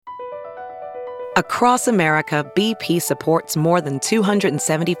Across America, BP supports more than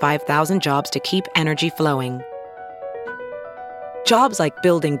 275,000 jobs to keep energy flowing. Jobs like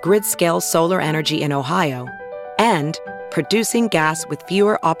building grid-scale solar energy in Ohio and producing gas with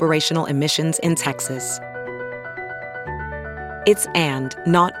fewer operational emissions in Texas. It's and,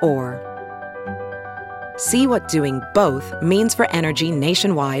 not or. See what doing both means for energy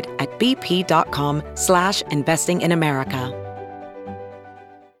nationwide at bp.com/investing in America.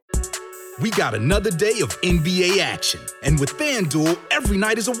 We got another day of NBA action. And with FanDuel, every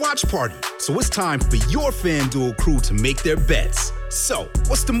night is a watch party. So it's time for your FanDuel crew to make their bets. So,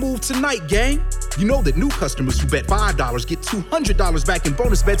 what's the move tonight, gang? You know that new customers who bet $5 get $200 back in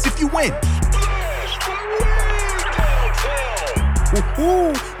bonus bets if you win.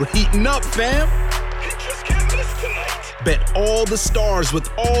 Woohoo! We're heating up, fam. Bet all the stars with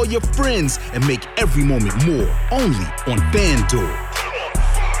all your friends and make every moment more only on FanDuel.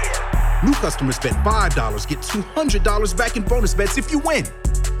 New customers bet $5, get $200 back in bonus bets if you win.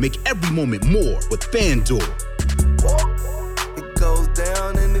 Make every moment more with FanDuel. It goes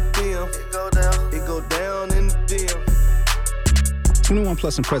down in the DM. It go down in the DM. 21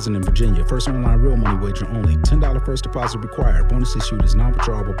 plus and present in Virginia. First online real money wager only. $10 first deposit required. Bonus issued is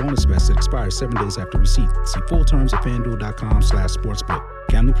non-withdrawable bonus bets that expires 7 days after receipt. See full terms at FanDuel.com/sportsbook.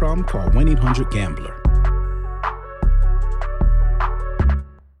 Gambling problem? Call 1-800-GAMBLER.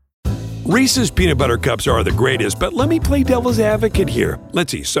 Reese's peanut butter cups are the greatest, but let me play devil's advocate here.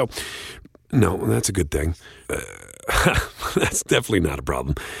 Let's see. So, no, that's a good thing. That's definitely not a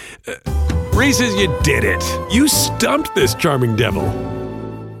problem. Reese's, you did it. You stumped this charming devil.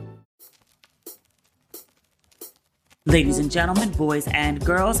 Ladies and gentlemen, boys and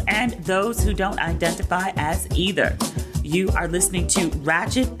girls, and those who don't identify as either. You are listening to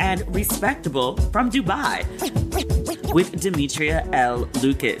Ratchet and Respectable from Dubai with Demetria L.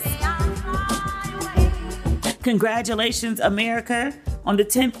 Lucas. Congratulations, America. On the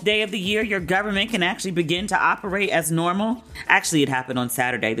 10th day of the year, your government can actually begin to operate as normal. Actually, it happened on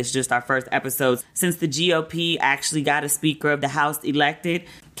Saturday. This is just our first episode since the GOP actually got a Speaker of the House elected,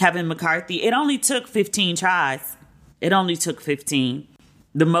 Kevin McCarthy. It only took 15 tries. It only took 15.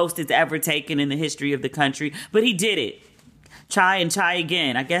 The most it's ever taken in the history of the country. But he did it. Try and try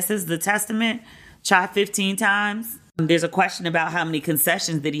again. I guess this is the testament. Try 15 times. There's a question about how many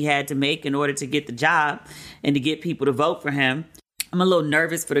concessions that he had to make in order to get the job and to get people to vote for him. I'm a little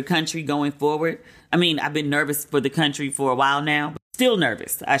nervous for the country going forward. I mean, I've been nervous for the country for a while now. But still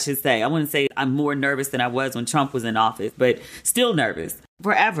nervous, I should say. I wouldn't say I'm more nervous than I was when Trump was in office, but still nervous.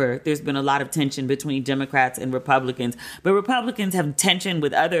 Forever, there's been a lot of tension between Democrats and Republicans, but Republicans have tension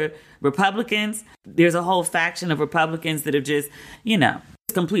with other Republicans. There's a whole faction of Republicans that have just,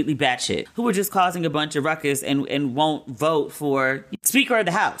 completely batshit, who are just causing a bunch of ruckus and won't vote for Speaker of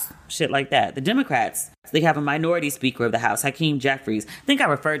the House, shit like that. The Democrats, they have a minority Speaker of the House, Hakeem Jeffries. I think I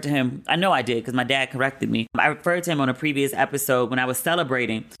referred to him, I know I did because my dad corrected me. I referred to him on a previous episode when I was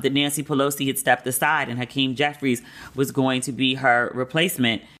celebrating that Nancy Pelosi had stepped aside and Hakeem Jeffries was going to be her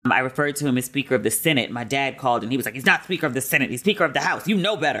replacement. I referred to him as Speaker of the Senate. My dad called and he was like, he's not Speaker of the Senate, he's Speaker of the House, you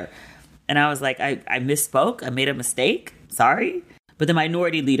know better. And I was like, I misspoke, I made a mistake, sorry. But the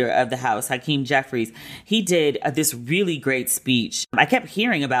minority leader of the House, Hakeem Jeffries, he did this really great speech. I kept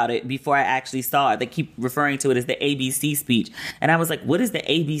hearing about it before I actually saw it. They keep referring to it as the ABC speech. And I was like, what is the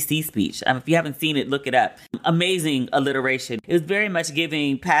ABC speech? If you haven't seen it, look it up. Amazing alliteration. It was very much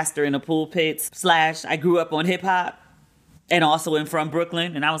giving pastor in a pulpit / I grew up on hip hop and also am from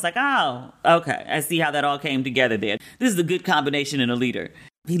Brooklyn. And I was like, oh, okay. I see how that all came together there. This is a good combination in a leader.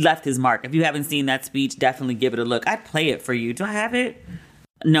 He left his mark. If you haven't seen that speech, definitely give it a look. I'd play it for you. Do I have it?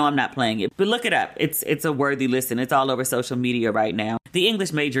 No, I'm not playing it. But look it up. It's a worthy listen. It's all over social media right now. The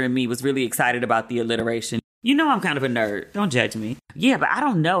English major in me was really excited about the alliteration. You know I'm kind of a nerd. Don't judge me. Yeah, but I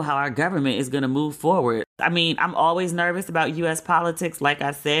don't know how our government is going to move forward. I mean, I'm always nervous about U.S. politics, like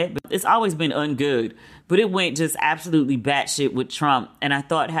I said. But it's always been ungood. But it went just absolutely batshit with Trump. And I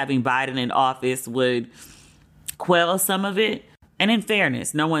thought having Biden in office would quell some of it. And in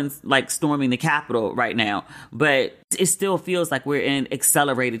fairness, no one's like storming the Capitol right now, but it still feels like we're in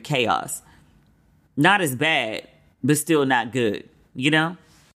accelerated chaos. Not as bad, but still not good,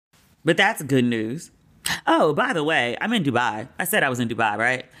 But that's good news. Oh, by the way, I'm in Dubai. I said I was in Dubai,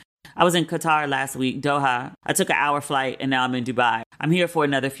 right? I was in Qatar last week, Doha. I took an hour flight and now I'm in Dubai. I'm here for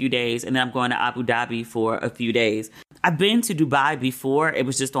another few days and then I'm going to Abu Dhabi for a few days. I've been to Dubai before. It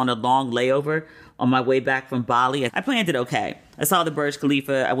was just on a long layover on my way back from Bali. I planned it okay. I saw the Burj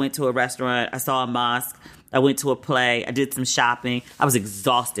Khalifa. I went to a restaurant. I saw a mosque. I went to a play. I did some shopping. I was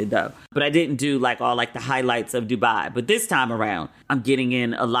exhausted though. But I didn't do like all like the highlights of Dubai. But this time around, I'm getting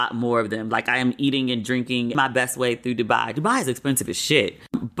in a lot more of them. Like I am eating and drinking my best way through Dubai. Dubai is expensive as shit.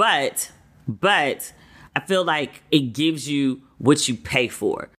 But I feel like it gives you what you pay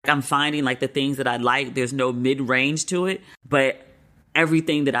for. I'm finding like the things that I like, there's no mid-range to it, but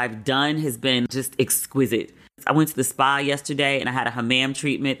everything that I've done has been just exquisite. I went to the spa yesterday and I had a hammam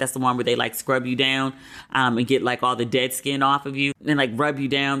treatment. That's the one where they like scrub you down and get like all the dead skin off of you and like rub you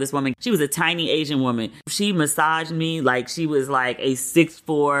down. This woman, she was a tiny Asian woman. She massaged me like she was like a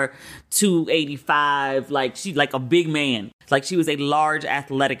 6'4", 285, like she like a big man. Like she was a large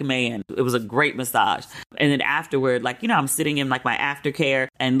athletic man. It was a great massage. And then afterward, like, you know, I'm sitting in like my aftercare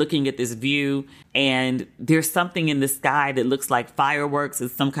and looking at this view and there's something in the sky that looks like fireworks.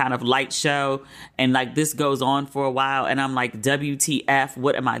 It's some kind of light show. And like this goes on for a while. And I'm like, WTF,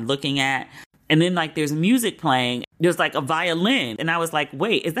 what am I looking at? And then like there's music playing. There's like a violin. And I was like,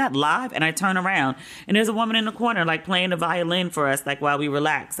 wait, is that live? And I turn around and there's a woman in the corner like playing the violin for us, like while we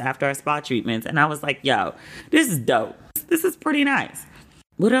relax after our spa treatments. And I was like, yo, this is dope. This is pretty nice.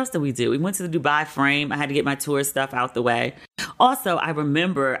 What else did we do? We went to the Dubai Frame. I had to get my tour stuff out the way. Also, I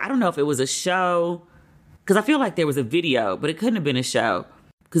remember, I don't know if it was a show, because I feel like there was a video, but it couldn't have been a show.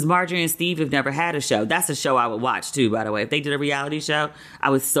 Because Marjorie and Steve have never had a show. That's a show I would watch too, by the way. If they did a reality show, I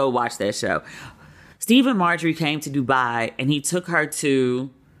would so watch that show. Steve and Marjorie came to Dubai and he took her to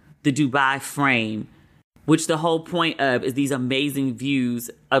the Dubai Frame, which the whole point of is these amazing views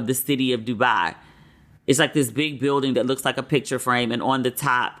of the city of Dubai. It's like this big building that looks like a picture frame. And on the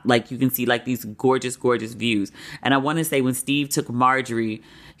top, like you can see like these gorgeous, gorgeous views. And I want to say when Steve took Marjorie,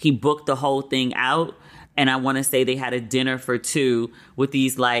 he booked the whole thing out. And I want to say they had a dinner for two with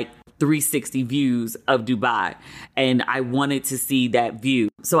these like 360 views of Dubai. And I wanted to see that view.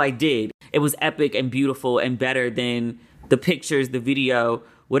 So I did. It was epic and beautiful and better than the pictures, the video,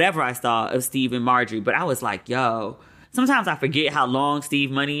 whatever I saw of Steve and Marjorie. But I was like, yo, sometimes I forget how long Steve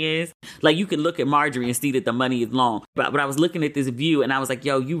money is. Like you can look at Marjorie and see that the money is long. But I was looking at this view and I was like,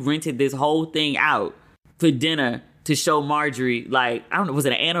 yo, you rented this whole thing out for dinner to show Marjorie, like, I don't know, was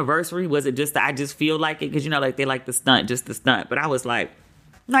it an anniversary? Was it just, I just feel like it? Because, you know, like they like the stunt, just the stunt. But I was like,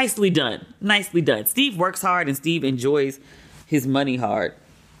 nicely done. Nicely done. Steve works hard and Steve enjoys his money hard.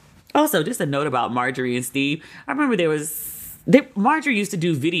 Also, just a note about Marjorie and Steve. I remember Marjorie used to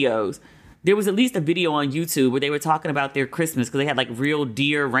do videos. There was at least a video on YouTube where they were talking about their Christmas because they had like real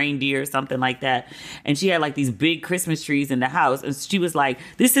deer, reindeer, something like that. And she had like these big Christmas trees in the house. And she was like,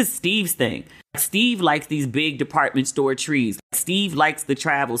 this is Steve's thing. Steve likes these big department store trees. Steve likes the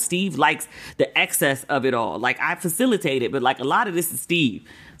travel. Steve likes the excess of it all. Like I facilitate it, but like a lot of this is Steve.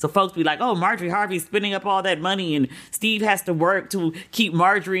 So folks be like, oh, Marjorie Harvey's spending up all that money and Steve has to work to keep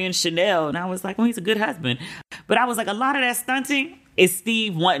Marjorie and Chanel. And I was like, well, he's a good husband. But I was like, a lot of that stunting is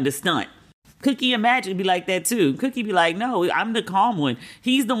Steve wanting to stunt. Cookie and Magic be like that too. Cookie be like, no, I'm the calm one.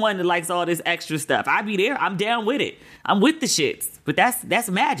 He's the one that likes all this extra stuff. I be there. I'm down with it. I'm with the shits. But that's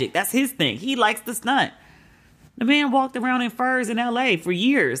Magic. That's his thing. He likes the stunt. The man walked around in furs in LA for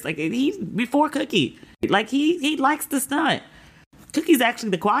years. Like he before Cookie. Like he likes the stunt. Cookie's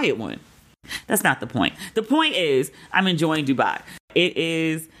actually the quiet one. That's not the point. The point is I'm enjoying Dubai. It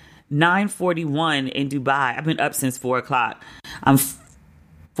is 9:41 in Dubai. I've been up since 4 o'clock. I'm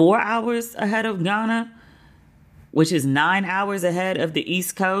 4 hours ahead of Ghana, which is 9 hours ahead of the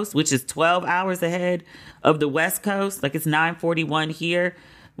East Coast, which is 12 hours ahead of the West Coast. Like it's 9:41 here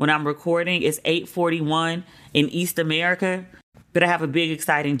when I'm recording. It's 8:41 in East America. But I have a big,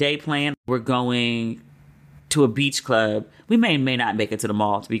 exciting day planned. We're going to a beach club. We may not make it to the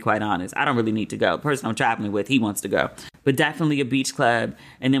mall, to be quite honest. I don't really need to go. The person I'm traveling with, he wants to go. But definitely a beach club.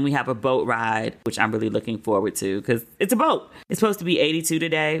 And then we have a boat ride, which I'm really looking forward to because it's a boat. It's supposed to be 82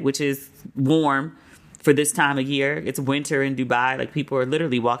 today, which is warm for this time of year. It's winter in Dubai. Like people are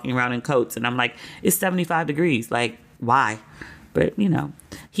literally walking around in coats. And I'm like, it's 75 degrees. Like, why? But, you know,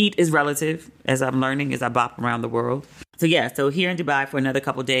 heat is relative, as I'm learning as I bop around the world. So, yeah, so here in Dubai for another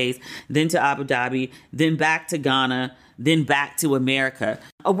couple days, then to Abu Dhabi, then back to Ghana, then back to America.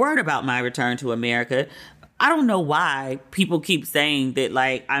 A word about my return to America. I don't know why people keep saying that,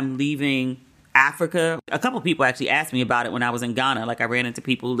 like, I'm leaving Africa. A couple people actually asked me about it when I was in Ghana. Like, I ran into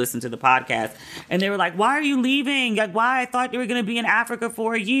people who listened to the podcast, and they were like, why are you leaving? Like, why? I thought you were going to be in Africa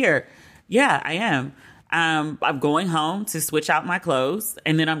for a year. Yeah, I am. I'm going home to switch out my clothes,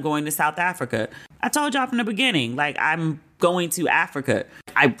 and then I'm going to South Africa. I told y'all from the beginning, like, I'm going to Africa.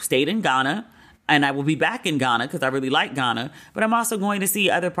 I stayed in Ghana, and I will be back in Ghana because I really like Ghana, but I'm also going to see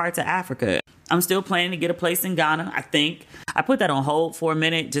other parts of Africa. I'm still planning to get a place in Ghana, I think. I put that on hold for a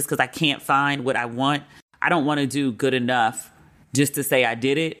minute just because I can't find what I want. I don't want to do good enough just to say I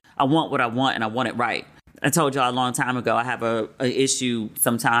did it. I want what I want, and I want it right. I told y'all a long time ago, I have a issue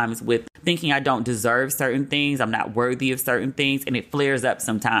sometimes with thinking I don't deserve certain things. I'm not worthy of certain things, and it flares up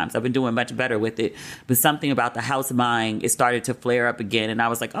sometimes. I've been doing much better with it, but something about the house buying, it started to flare up again. And I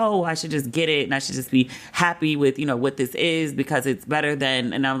was like, oh, I should just get it, and I should just be happy with, what this is because it's better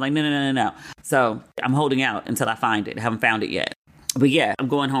than, and I was like, no. So I'm holding out until I find it. I haven't found it yet. But yeah, I'm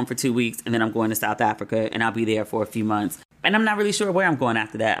going home for 2 weeks, and then I'm going to South Africa, and I'll be there for a few months. And I'm not really sure where I'm going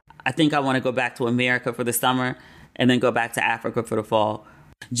after that. I think I want to go back to America for the summer and then go back to Africa for the fall.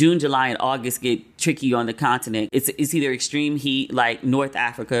 June, July, and August get tricky on the continent. It's either extreme heat like North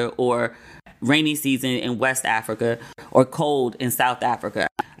Africa or rainy season in West Africa or cold in South Africa.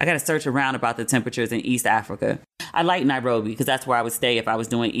 I got to search around about the temperatures in East Africa. I like Nairobi because that's where I would stay if I was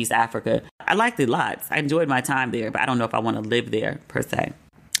doing East Africa. I liked it lots. I enjoyed my time there, but I don't know if I want to live there per se.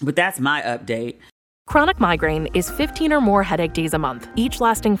 But that's my update. Chronic migraine is 15 or more headache days a month, each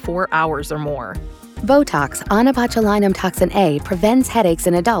lasting 4 hours or more. Botox, onabotulinum toxin A, prevents headaches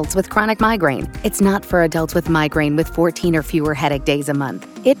in adults with chronic migraine. It's not for adults with migraine with 14 or fewer headache days a month.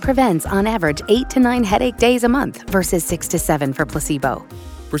 It prevents, on average, 8 to 9 headache days a month versus 6 to 7 for placebo.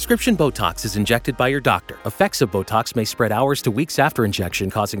 Prescription Botox is injected by your doctor. Effects of Botox may spread hours to weeks after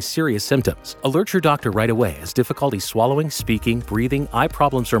injection, causing serious symptoms. Alert your doctor right away, as difficulty swallowing, speaking, breathing, eye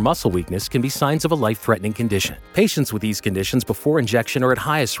problems, or muscle weakness can be signs of a life-threatening condition. Patients with these conditions before injection are at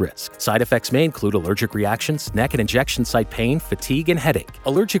highest risk. Side effects may include allergic reactions, neck and injection site pain, fatigue, and headache.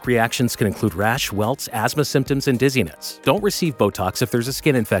 Allergic reactions can include rash, welts, asthma symptoms, and dizziness. Don't receive Botox if there's a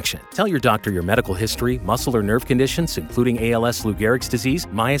skin infection. Tell your doctor your medical history, muscle or nerve conditions, including ALS, Lou Gehrig's disease,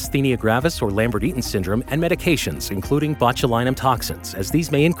 myasthenia gravis or Lambert-Eaton syndrome, and medications, including botulinum toxins, as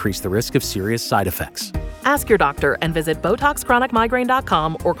these may increase the risk of serious side effects. Ask your doctor and visit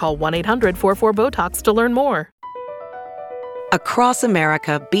BotoxChronicMigraine.com or call 1-800-44-BOTOX to learn more. Across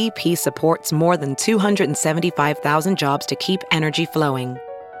America, BP supports more than 275,000 jobs to keep energy flowing.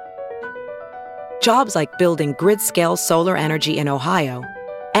 Jobs like building grid-scale solar energy in Ohio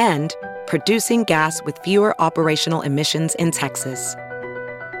and producing gas with fewer operational emissions in Texas.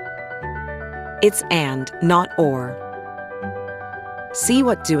 It's and, not or. See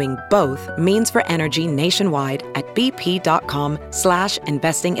what doing both means for energy nationwide at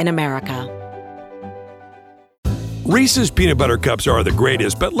bp.com/investing in America. Reese's peanut butter cups are the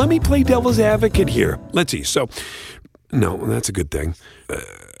greatest, but let me play devil's advocate here. Let's see. So, no, that's a good thing.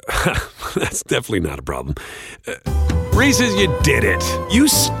 That's definitely not a problem. Reese's, you did it. You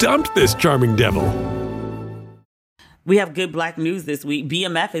stumped this charming devil. We have good Black news this week.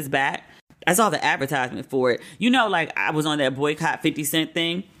 BMF is back. I saw the advertisement for it. I was on that boycott 50 Cent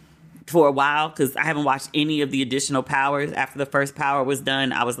thing for a while because I haven't watched any of the additional Powers. After the first Power was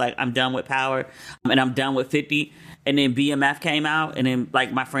done, I was like, I'm done with Power and I'm done with 50. And then BMF came out, and then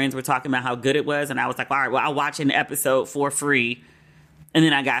my friends were talking about how good it was, and I was like, all right, well, I'll watch an episode for free. And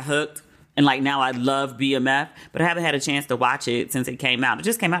then I got hooked. And now I love BMF, but I haven't had a chance to watch it since it came out. It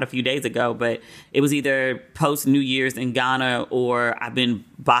just came out a few days ago, but it was either post New Year's in Ghana or I've been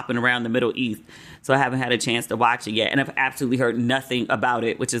bopping around the Middle East. So I haven't had a chance to watch it yet. And I've absolutely heard nothing about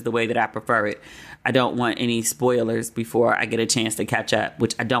it, which is the way that I prefer it. I don't want any spoilers before I get a chance to catch up,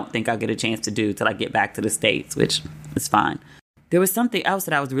 which I don't think I'll get a chance to do till I get back to the States, which is fine. There was something else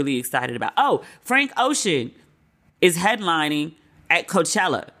that I was really excited about. Oh, Frank Ocean is headlining at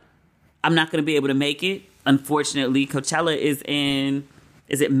Coachella. I'm not going to be able to make it. Unfortunately, Coachella is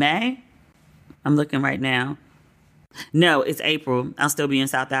it May? I'm looking right now. No, it's April. I'll still be in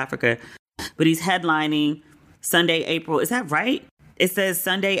South Africa. But he's headlining Sunday, April. Is that right? It says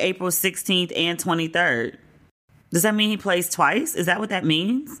Sunday, April 16th and 23rd. Does that mean he plays twice? Is that what that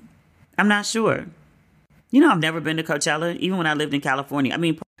means? I'm not sure. I've never been to Coachella, even when I lived in California. I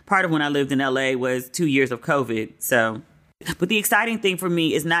mean, part of when I lived in LA was 2 years of COVID, so... But the exciting thing for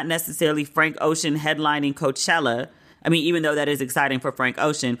me is not necessarily Frank Ocean headlining Coachella. I mean, even though that is exciting for Frank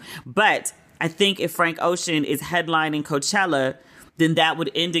Ocean. But I think if Frank Ocean is headlining Coachella, then that would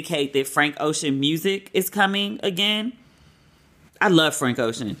indicate that Frank Ocean music is coming again. I love Frank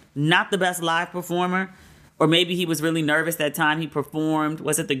Ocean. Not the best live performer. Or maybe he was really nervous that time he performed.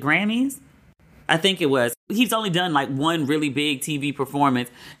 Was it the Grammys? I think it was. He's only done one really big TV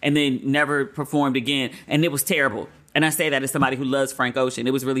performance and then never performed again. And it was terrible. And I say that as somebody who loves Frank Ocean.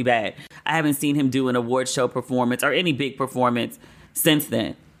 It was really bad. I haven't seen him do an award show performance or any big performance since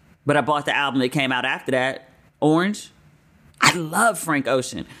then. But I bought the album that came out after that, Orange. I love Frank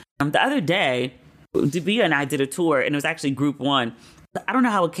Ocean. The other day, Dabia and I did a tour, and it was actually Group 1. I don't know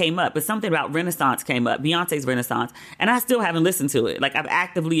how it came up, but something about Renaissance came up, Beyonce's Renaissance, and I still haven't listened to it. Like, I've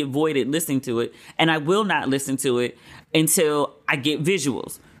actively avoided listening to it, and I will not listen to it until I get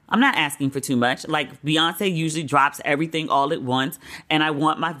visuals. I'm not asking for too much. Like, Beyonce usually drops everything all at once, and I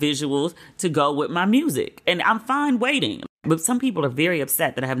want my visuals to go with my music, and I'm fine waiting. But some people are very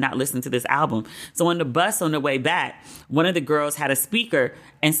upset that I have not listened to this album. So on the bus on the way back, one of the girls had a speaker,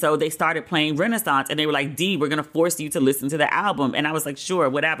 and so they started playing Renaissance, and they were like, D, we're going to force you to listen to the album. And I was like, sure,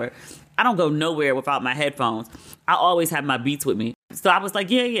 whatever. I don't go nowhere without my headphones. I always have my Beats with me. So I was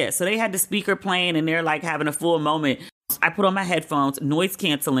like, yeah. So they had the speaker playing, and they're like having a full moment. I put on my headphones, noise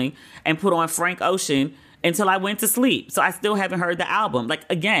canceling, and put on Frank Ocean until I went to sleep. So I still haven't heard the album. Like,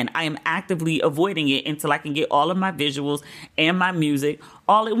 again, I am actively avoiding it until I can get all of my visuals and my music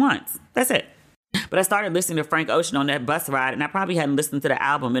all at once. That's it. But I started listening to Frank Ocean on that bus ride, and I probably hadn't listened to the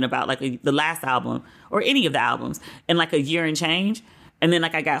album in about the last album or any of the albums in like a year and change. And then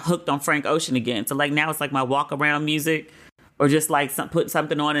like I got hooked on Frank Ocean again. So like now it's like my walk around music, or just like put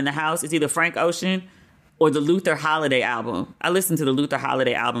something on in the house. It's either Frank Ocean or the Luther Holiday album. I listen to the Luther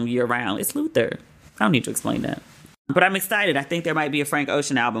Holiday album year round. It's Luther. I don't need to explain that. But I'm excited. I think there might be a Frank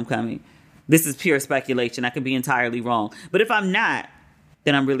Ocean album coming. This is pure speculation. I could be entirely wrong. But if I'm not,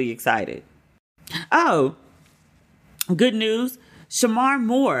 then I'm really excited. Oh, good news. Shamar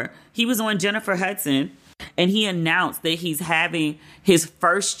Moore, he was on Jennifer Hudson, and he announced that he's having his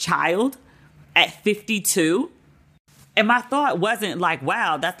first child at 52. And my thought wasn't like,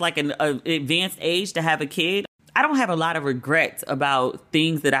 wow, that's like an advanced age to have a kid. I don't have a lot of regrets about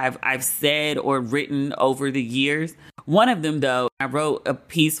things that I've said or written over the years. One of them, though, I wrote a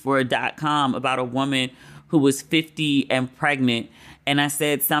piece for .com about a woman who was 50 and pregnant. And I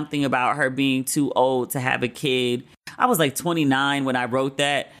said something about her being too old to have a kid. I was like 29 when I wrote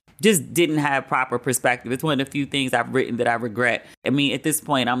that. Just didn't have proper perspective. It's one of the few things I've written that I regret. I mean, at this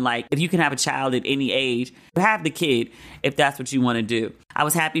point, I'm like, if you can have a child at any age, have the kid if that's what you want to do. I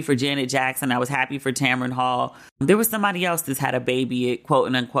was happy for Janet Jackson. I was happy for Tamron Hall. There was somebody else that's had a baby at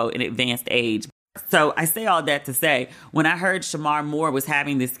quote unquote an advanced age. So I say all that to say, when I heard Shamar Moore was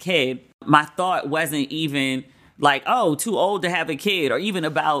having this kid, my thought wasn't even like, oh, too old to have a kid, or even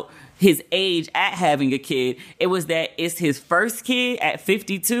about his age at having a kid. It was that it's his first kid at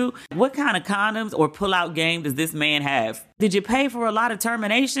 52. What kind of condoms or pull-out game does this man have? Did you pay for a lot of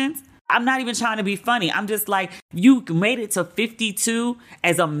terminations? I'm not even trying to be funny. I'm just like, you made it to 52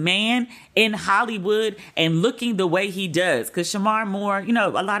 as a man in Hollywood and looking the way he does. Because Shamar Moore, you know,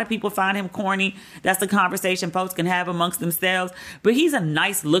 a lot of people find him corny. That's the conversation folks can have amongst themselves. But he's a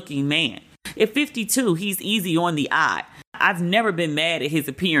nice looking man. At 52, he's easy on the eye. I've never been mad at his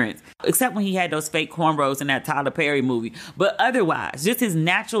appearance, except when he had those fake cornrows in that Tyler Perry movie. But otherwise, just his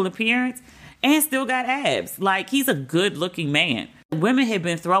natural appearance, and still got abs. Like, he's a good looking man. Women have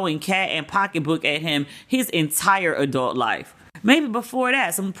been throwing cat and pocketbook at him his entire adult life. Maybe before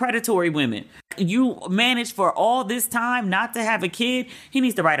that, some predatory women. You managed for all this time not to have a kid. He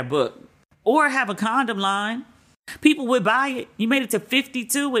needs to write a book or have a condom line. People would buy it. You made it to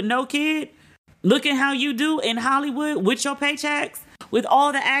 52 with no kid. Look at how you do in Hollywood with your paychecks, with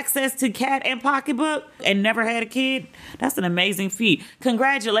all the access to cat and pocketbook, and never had a kid. That's an amazing feat.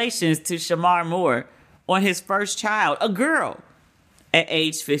 Congratulations to Shamar Moore on his first child, a girl, at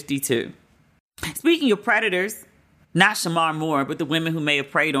age 52. Speaking of predators, not Shamar Moore, but the women who may have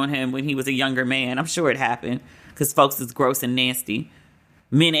preyed on him when he was a younger man. I'm sure it happened because folks is gross and nasty,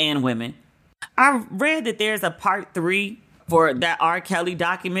 men and women. I read that there's a part 3 for that R. Kelly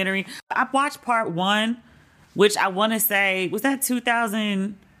documentary. I watched part 1, which I want to say, was that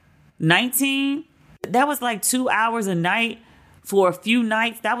 2019? That was like 2 hours a night for a few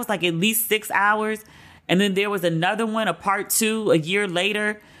nights. That was like at least 6 hours. And then there was another one, a part 2 a year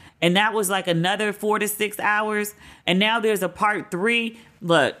later. And that was like another 4 to 6 hours. And now there's a part 3.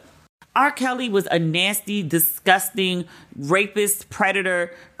 Look, R. Kelly was a nasty, disgusting rapist,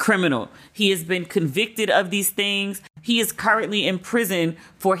 predator, criminal. He has been convicted of these things. He is currently in prison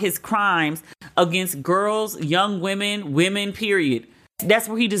for his crimes against girls, young women, period. That's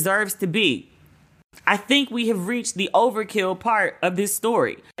where he deserves to be. I think we have reached the overkill part of this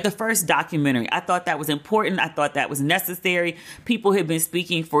story. The first documentary, I thought that was important. I thought that was necessary. People have been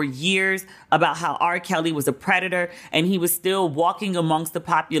speaking for years about how R. Kelly was a predator and he was still walking amongst the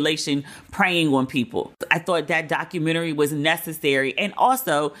population preying on people. I thought that documentary was necessary and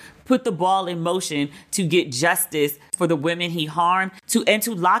also put the ball in motion to get justice for the women he harmed, and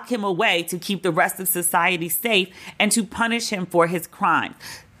to lock him away to keep the rest of society safe and to punish him for his crimes.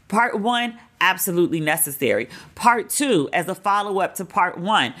 Part 1, absolutely necessary. Part 2, as a follow-up to part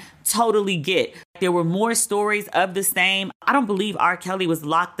 1, totally get. There were more stories of the same. I don't believe R. Kelly was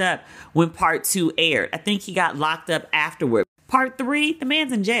locked up when part 2 aired. I think he got locked up afterward. Part 3, the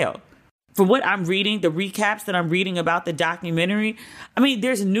man's in jail. From what I'm reading, the recaps that I'm reading about the documentary, I mean,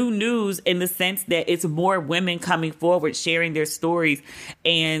 there's new news in the sense that it's more women coming forward, sharing their stories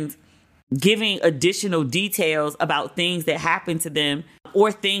and giving additional details about things that happened to them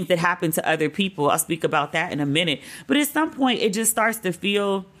or things that happened to other people. I'll speak about that in a minute. But at some point, it just starts to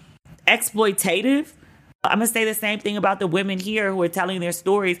feel exploitative. I'm going to say the same thing about the women here who are telling their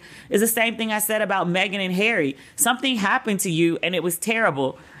stories. It's the same thing I said about Meghan and Harry. Something happened to you and it was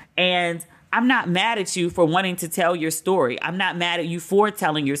terrible. And I'm not mad at you for wanting to tell your story. I'm not mad at you for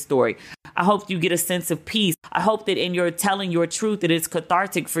telling your story. I hope you get a sense of peace. I hope that in your telling your truth, that it's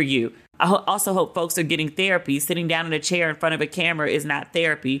cathartic for you. I also hope folks are getting therapy. Sitting down in a chair in front of a camera is not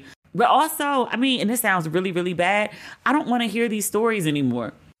therapy. But also, I mean, and this sounds really, really bad, I don't want to hear these stories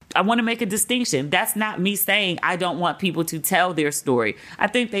anymore. I want to make a distinction. That's not me saying I don't want people to tell their story. I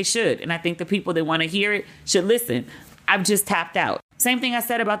think they should. And I think the people that want to hear it should listen. I've just tapped out. Same thing I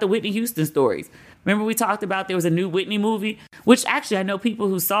said about the Whitney Houston stories. Remember we talked about there was a new Whitney movie, which actually I know people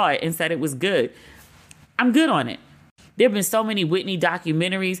who saw it and said it was good. I'm good on it. There have been so many Whitney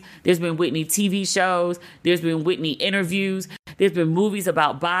documentaries. There's been Whitney TV shows. There's been Whitney interviews. There's been movies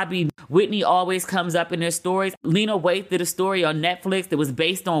about Bobby. Whitney always comes up in their stories. Lena Waithe did a story on Netflix that was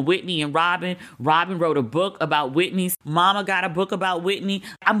based on Whitney and Robin. Robin wrote a book about Whitney. Mama got a book about Whitney.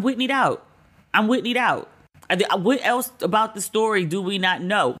 I'm Whitneyed out. What else about the story do we not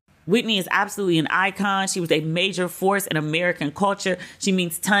know? Whitney is absolutely an icon. She was a major force in American culture. She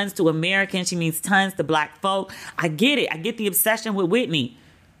means tons to Americans. She means tons to Black folk. I get it. I get the obsession with Whitney.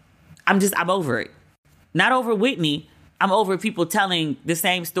 I'm over it. Not over Whitney. I'm over people telling the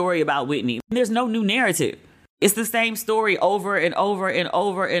same story about Whitney. There's no new narrative. It's the same story over and over and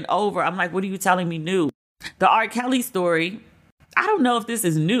over and over. I'm like, what are you telling me new? The R. Kelly story, I don't know if this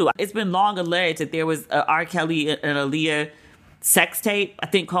is new. It's been long alleged that there was a R. Kelly and Aaliyah sex tape. I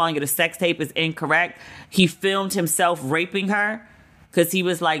think calling it a sex tape is incorrect. He filmed himself raping her because he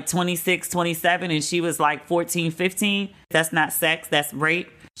was like 26, 27 and she was like 14, 15. That's not sex. That's rape.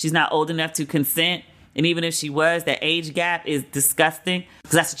 She's not old enough to consent. And even if she was, that age gap is disgusting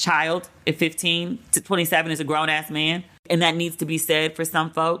because that's a child at 15 to 27 is a grown ass man. And that needs to be said for some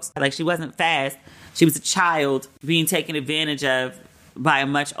folks. Like she wasn't fast. She was a child being taken advantage of by a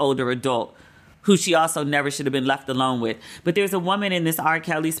much older adult who she also never should have been left alone with. But there's a woman in this R.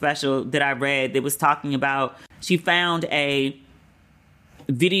 Kelly special that I read that was talking about, she found a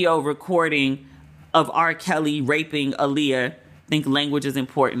video recording of R. Kelly raping Aaliyah. I think language is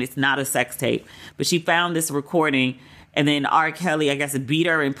important. It's not a sex tape. But she found this recording and then R. Kelly, I guess, beat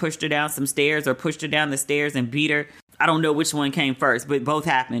her and pushed her down some stairs or pushed her down the stairs and beat her. I don't know which one came first, but both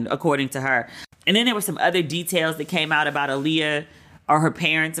happened according to her. And then there were some other details that came out about Aaliyah, or her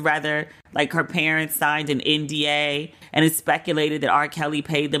parents rather, like her parents signed an NDA and it's speculated that R. Kelly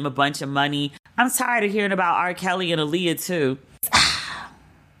paid them a bunch of money. I'm tired of hearing about R. Kelly and Aaliyah too.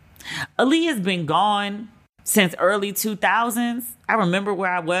 Aaliyah's been gone since early 2000s. I remember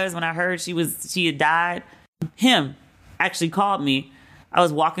where I was when I heard she had died. Him actually called me. I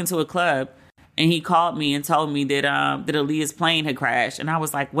was walking to a club and he called me and told me that Aaliyah's plane had crashed. And I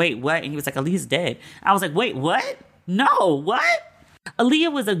was like, wait, what? And he was like, Aaliyah's dead. I was like, wait, what? No, what?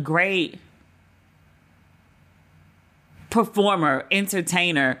 Aaliyah was a great performer,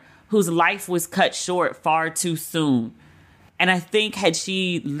 entertainer, whose life was cut short far too soon. And I think had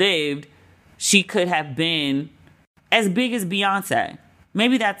she lived, she could have been as big as Beyonce.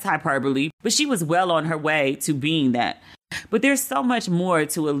 Maybe that's hyperbole, but she was well on her way to being that. But there's so much more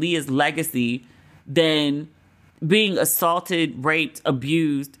to Aaliyah's legacy than being assaulted, raped,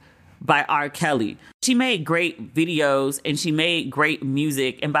 abused by R. Kelly. She made great videos and she made great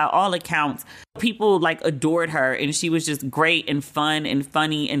music. And by all accounts, people like adored her and she was just great and fun and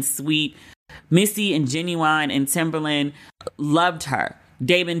funny and sweet. Missy and Genuine and Timberland loved her.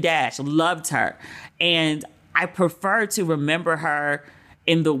 Damon Dash loved her. And I prefer to remember her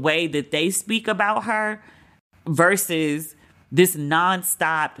in the way that they speak about her versus this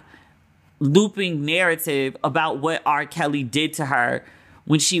nonstop looping narrative about what R. Kelly did to her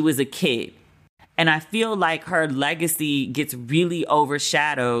when she was a kid. And I feel like her legacy gets really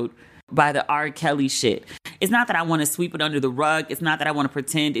overshadowed by the R. Kelly shit. It's not that I want to sweep it under the rug. It's not that I want to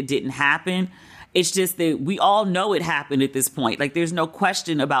pretend it didn't happen. It's just that we all know it happened at this point. Like, there's no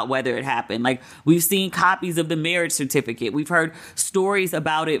question about whether it happened. Like, we've seen copies of the marriage certificate. We've heard stories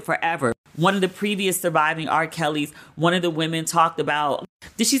about it forever. One of the previous surviving R. Kellys, one of the women talked about,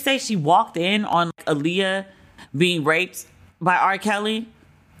 did she say she walked in on Aaliyah being raped by R. Kelly?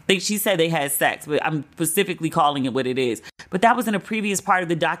 think she said they had sex, but I'm specifically calling it what it is. But that was in a previous part of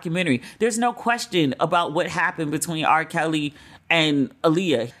the documentary. There's no question about what happened between R. Kelly and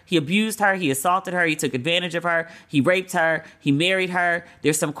Aaliyah. He abused her, he assaulted her, he took advantage of her, he raped her, he married her.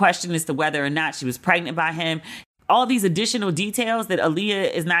 There's some question as to whether or not she was pregnant by him. All these additional details that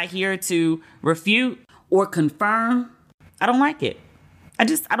Aaliyah is not here to refute or confirm, I don't like it. I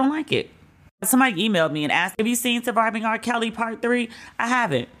don't like it. Somebody emailed me and asked, have you seen Surviving R. Kelly Part 3? I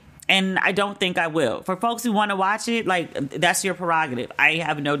haven't. And I don't think I will. For folks who want to watch it, like, that's your prerogative. I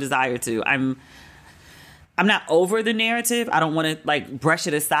have no desire to. I'm not over the narrative. I don't want to like brush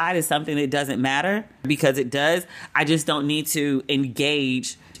it aside as something that doesn't matter, because it does. I just don't need to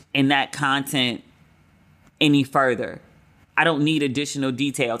engage in that content any further. I don't need additional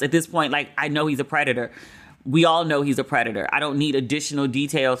details. At this point, like, I know he's a predator. We all know he's a predator. I don't need additional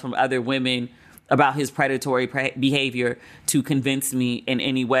details from other women about his predatory behavior to convince me in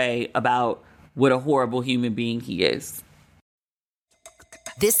any way about what a horrible human being he is.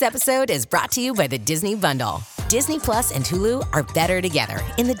 This episode is brought to you by the Disney Bundle. Disney Plus and Hulu are better together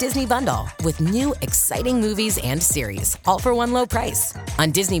in the Disney Bundle with new exciting movies and series, all for one low price.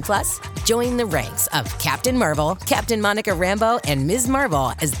 On Disney Plus, join the ranks of Captain Marvel, Captain Monica Rambeau, and Ms.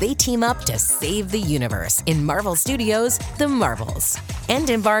 Marvel as they team up to save the universe in Marvel Studios' The Marvels. And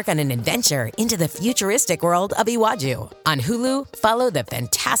embark on an adventure into the futuristic world of Iwaju. On Hulu, follow the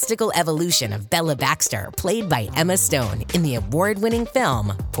fantastical evolution of Bella Baxter, played by Emma Stone in the award-winning film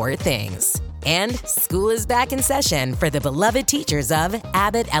Poor Things. And school is back in session for the beloved teachers of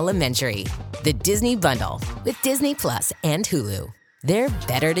Abbott Elementary. The Disney Bundle with Disney Plus and Hulu. They're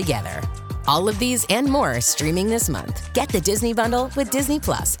better together. All of these and more streaming this month. Get the Disney Bundle with Disney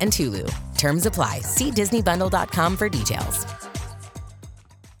Plus and Hulu. Terms apply. See DisneyBundle.com for details.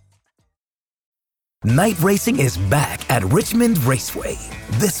 Night racing is back at Richmond Raceway.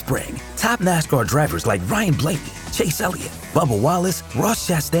 This spring, top NASCAR drivers like Ryan Blaney, Chase Elliott, Bubba Wallace, Ross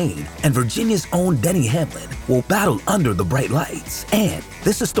Chastain, and Virginia's own Denny Hamlin will battle under the bright lights. And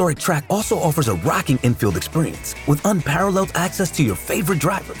this historic track also offers a rocking infield experience with unparalleled access to your favorite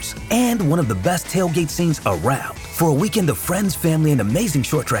drivers and one of the best tailgate scenes around. For a weekend of friends, family, and amazing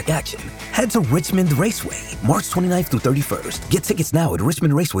short track action, head to Richmond Raceway, March 29th through 31st. Get tickets now at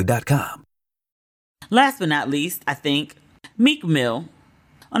richmondraceway.com. Last but not least, I think, Meek Mill.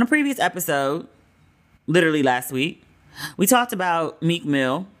 On a previous episode, literally last week, we talked about Meek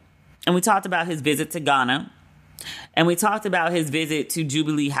Mill, and we talked about his visit to Ghana, and we talked about his visit to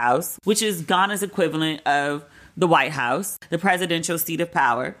Jubilee House, which is Ghana's equivalent of the White House, the presidential seat of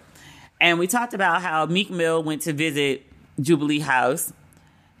power. And we talked about how Meek Mill went to visit Jubilee House,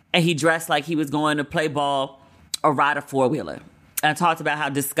 and he dressed like he was going to play ball or ride a four-wheeler. I talked about how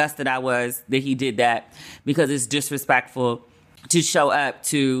disgusted I was that he did that, because it's disrespectful to show up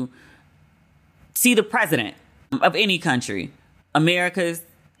to see the president of any country, America's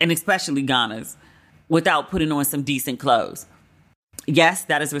and especially Ghana's, without putting on some decent clothes. Yes,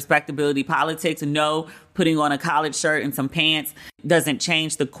 that is respectability politics. No, putting on a collared shirt and some pants doesn't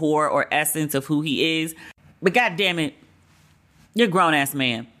change the core or essence of who he is. But God damn it, you're a grown-ass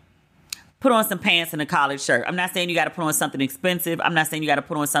man. Put on some pants and a collared shirt. I'm not saying you got to put on something expensive. I'm not saying you got to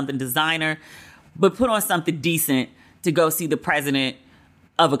put on something designer, but put on something decent to go see the president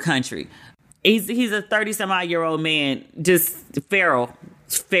of a country. He's a 30-some-odd-year-old man, just feral.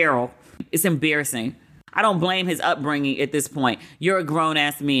 It's embarrassing. I don't blame his upbringing at this point. You're a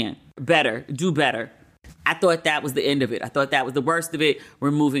grown-ass man. Better. Do better. I thought that was the end of it. I thought that was the worst of it.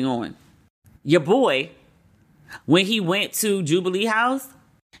 We're moving on. Your boy, when he went to Jubilee House,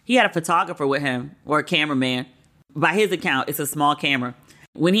 he had a photographer with him, or a cameraman. By his account, it's a small camera.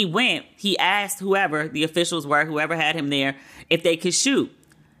 When he went, he asked whoever the officials were, whoever had him there, if they could shoot.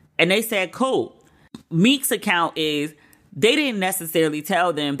 And they said, cool. Meek's account is they didn't necessarily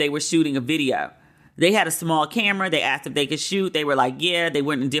tell them they were shooting a video. They had a small camera. They asked if they could shoot. They were like, yeah. They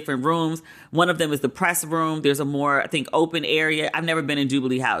went in different rooms. One of them is the press room. There's a more, I think, open area. I've never been in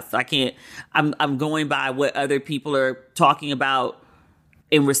Jubilee House, so I can't. I'm going by what other people are talking about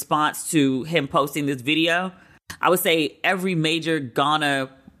in response to him posting this video. I would say every major Ghana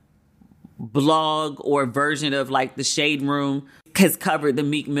blog or version of like the Shade Room has covered the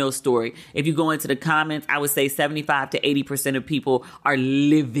Meek Mill story. If you go into the comments, I would say 75 to 80% of people are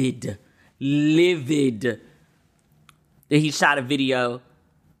livid that he shot a video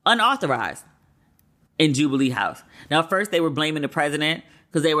unauthorized in Jubilee House. Now, first they were blaming the president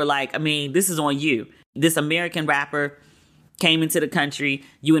because they were like, I mean, this is on you. This American rapper came into the country.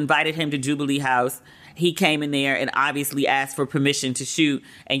 You invited him to Jubilee House. He came in there and obviously asked for permission to shoot.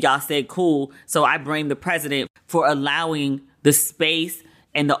 And y'all said, cool. So I blame the president for allowing the space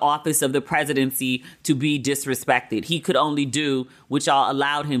and the office of the presidency to be disrespected. He could only do what y'all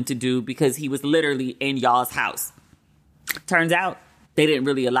allowed him to do because he was literally in y'all's house. Turns out they didn't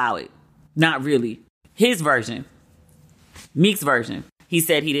really allow it. Not really. His version, Meek's version, he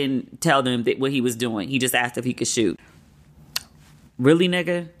said he didn't tell them what he was doing. He just asked if he could shoot. Really,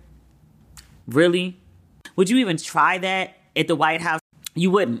 nigga? Really? Would you even try that at the White House? You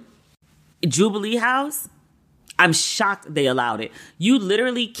wouldn't. Jubilee House? I'm shocked they allowed it. You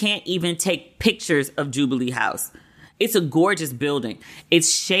literally can't even take pictures of Jubilee House. It's a gorgeous building.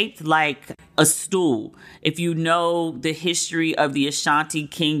 It's shaped like a stool. If you know the history of the Ashanti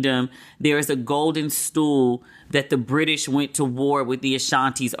Kingdom, there is a golden stool that the British went to war with the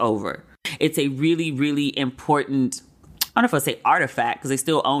Ashantis over. It's a really, really important, I don't know if I'll say artifact because they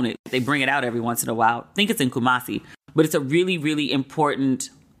still own it. They bring it out every once in a while. I think it's in Kumasi. But it's a really, really important,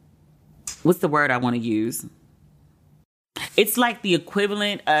 what's the word I want to use? It's like the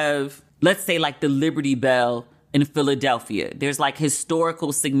equivalent of, let's say, like the Liberty Bell in Philadelphia. There's like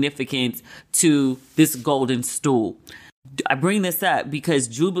historical significance to this golden stool. I bring this up because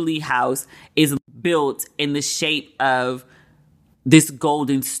Jubilee House is built in the shape of this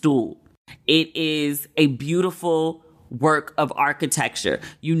golden stool. It is a beautiful work of architecture.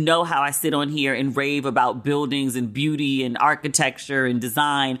 You know how I sit on here and rave about buildings and beauty and architecture and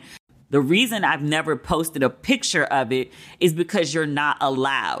design. The reason I've never posted a picture of it is because you're not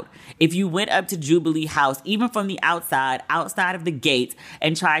allowed. If you went up to Jubilee House, even from the outside of the gates,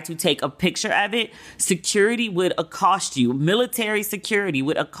 and tried to take a picture of it, security would accost you. Military security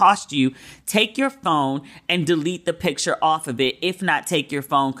would accost you. Take your phone and delete the picture off of it, if not take your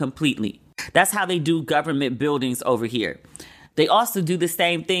phone completely. That's how they do government buildings over here. They also do the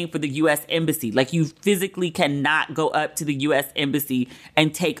same thing for the U.S. Embassy. Like, you physically cannot go up to the U.S. Embassy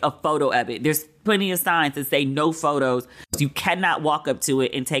and take a photo of it. There's plenty of signs that say no photos. You cannot walk up to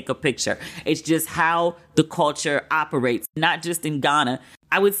it and take a picture. It's just how the culture operates, not just in Ghana.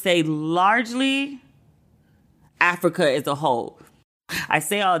 I would say largely Africa as a whole. I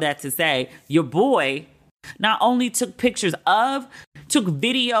say all that to say your boy not only took pictures of, took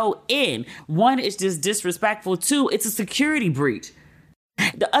video in. One, is just disrespectful. Two, it's a security breach.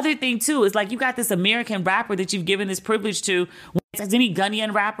 The other thing, too, is like you got this American rapper that you've given this privilege to. Has any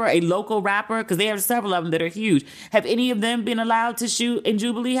Ghanaian rapper, a local rapper, because they have several of them that are huge, have any of them been allowed to shoot in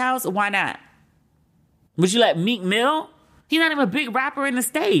Jubilee House? Why not? Would you let Meek Mill? He's not even a big rapper in the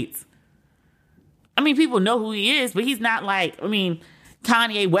States. I mean, people know who he is, but he's not like,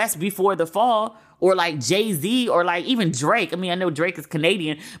 Kanye West before the fall, or like Jay-Z, or like even Drake. I know Drake is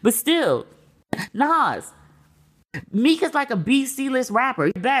Canadian, but still, Nas. Meek is like a B-C-list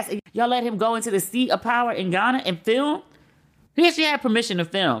rapper. Best. Y'all let him go into the seat of power in Ghana and film? He actually had permission to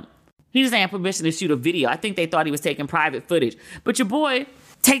film. He just had permission to shoot a video. I think they thought he was taking private footage. But your boy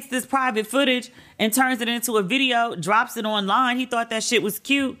takes this private footage and turns it into a video, drops it online. He thought that shit was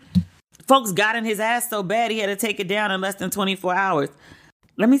cute. Folks got in his ass so bad he had to take it down in less than 24 hours.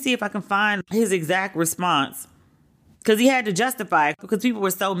 Let me see if I can find his exact response. Because he had to justify it because people were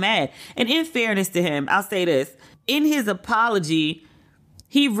so mad. And in fairness to him, I'll say this. In his apology,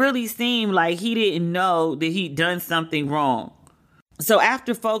 he really seemed like he didn't know that he'd done something wrong. So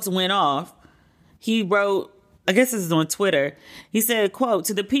after folks went off, he wrote, I guess this is on Twitter, he said, quote,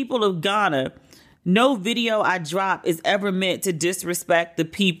 "To the people of Ghana, no video I drop is ever meant to disrespect the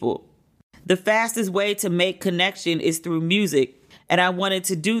people. The fastest way to make connection is through music. And I wanted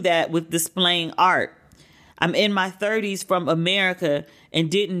to do that with displaying art. I'm in my 30s from America and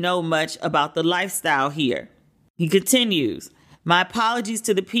didn't know much about the lifestyle here." He continues, "My apologies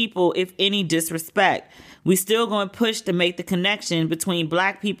to the people if any disrespect. We still going to push to make the connection between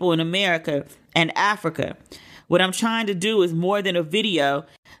Black people in America and Africa. What I'm trying to do is more than a video.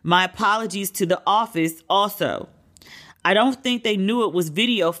 My apologies to the office also. I don't think they knew it was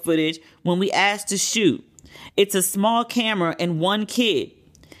video footage when we asked to shoot. It's a small camera and one kid.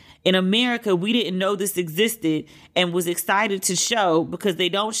 In America, we didn't know this existed and was excited to show because they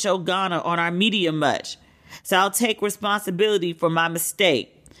don't show Ghana on our media much. So I'll take responsibility for my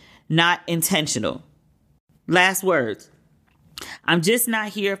mistake. Not intentional." Last words. "I'm just not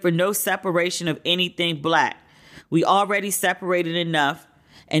here for no separation of anything Black. We already separated enough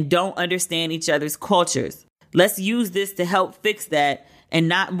and don't understand each other's cultures. Let's use this to help fix that and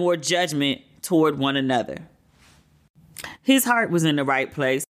not more judgment toward one another." His heart was in the right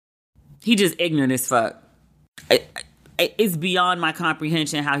place. He just ignorant as fuck. It's beyond my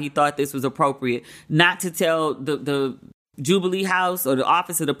comprehension how he thought this was appropriate. Not to tell the Jubilee House or the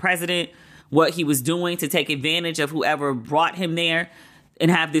office of the president what he was doing to take advantage of whoever brought him there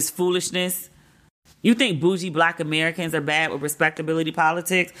and have this foolishness. You think bougie black Americans are bad with respectability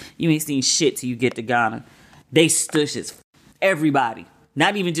politics? You ain't seen shit till you get to Ghana. They stush as everybody.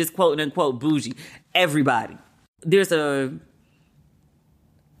 Not even just quote unquote bougie. Everybody. There's an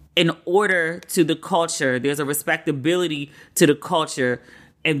order to the culture. There's a respectability to the culture.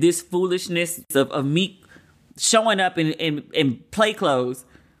 And this foolishness of me showing up in play clothes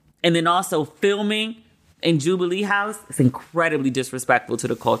and then also filming in Jubilee House is incredibly disrespectful to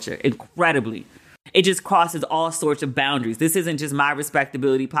the culture. Incredibly. It just crosses all sorts of boundaries. This isn't just my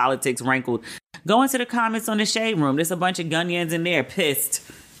respectability politics wrinkled. Go into the comments on the Shade Room. There's a bunch of Gunyans in there pissed.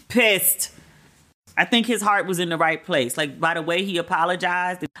 I think his heart was in the right place. Like, by the way he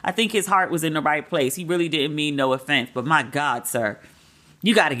apologized, I think his heart was in the right place. He really didn't mean no offense. But my God, sir,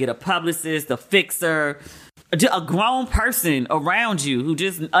 you got to get a publicist, a fixer, a grown person around you who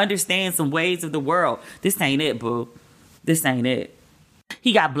just understands some ways of the world. This ain't it, boo. This ain't it.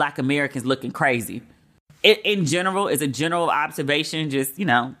 He got black Americans looking crazy. In general, as a general observation, just,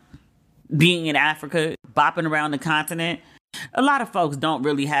 being in Africa, bopping around the continent, a lot of folks don't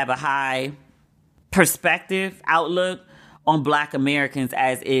really have a high perspective, outlook on black Americans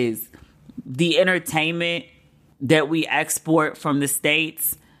as is. The entertainment that we export from the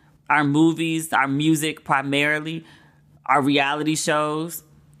States, our movies, our music primarily, our reality shows,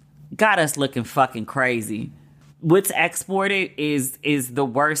 got us looking fucking crazy. What's exported is the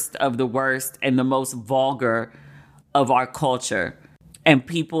worst of the worst and the most vulgar of our culture. And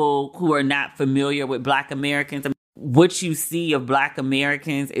people who are not familiar with black Americans, what you see of black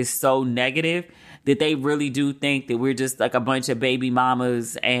Americans is so negative that they really do think that we're just like a bunch of baby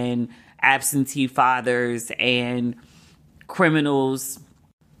mamas and absentee fathers and criminals,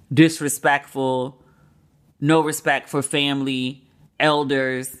 disrespectful, no respect for family,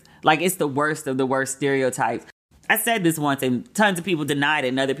 elders. Like, it's the worst of the worst stereotypes. I said this once and tons of people denied it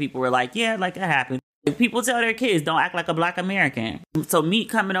and other people were like, yeah, like that happened. People tell their kids, don't act like a black American. So me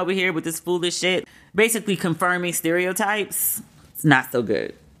coming over here with this foolish shit, basically confirming stereotypes, it's not so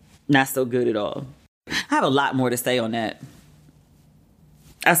good. Not so good at all. I have a lot more to say on that.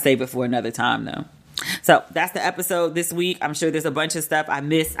 I'll save it for another time, though. So that's the episode this week. I'm sure there's a bunch of stuff I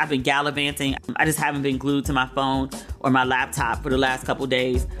missed. I've been gallivanting. I just haven't been glued to my phone or my laptop for the last couple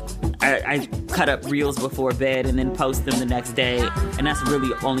days. I cut up reels before bed and then post them the next day. And that's really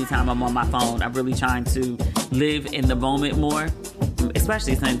the only time I'm on my phone. I'm really trying to live in the moment more,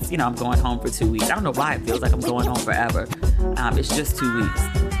 especially since, I'm going home for 2 weeks. I don't know why it feels like I'm going home forever. It's just 2 weeks.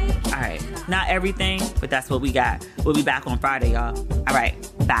 All right. Not everything, but that's what we got. We'll be back on Friday, y'all. All right.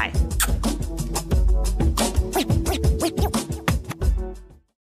 Bye.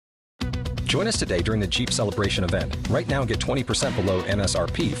 Join us today during the Jeep Celebration event. Right now, get 20% below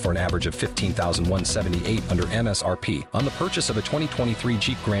MSRP for an average of $15,178 under MSRP on the purchase of a 2023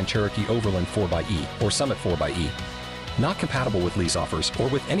 Jeep Grand Cherokee Overland 4xE or Summit 4xE. Not compatible with lease offers or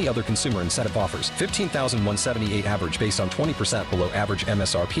with any other consumer incentive offers. $15,178 average based on 20% below average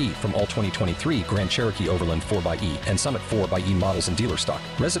MSRP from all 2023 Grand Cherokee Overland 4xE and Summit 4xE models in dealer stock.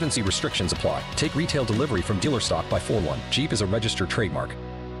 Residency restrictions apply. Take retail delivery from dealer stock by 4/1. Jeep is a registered trademark.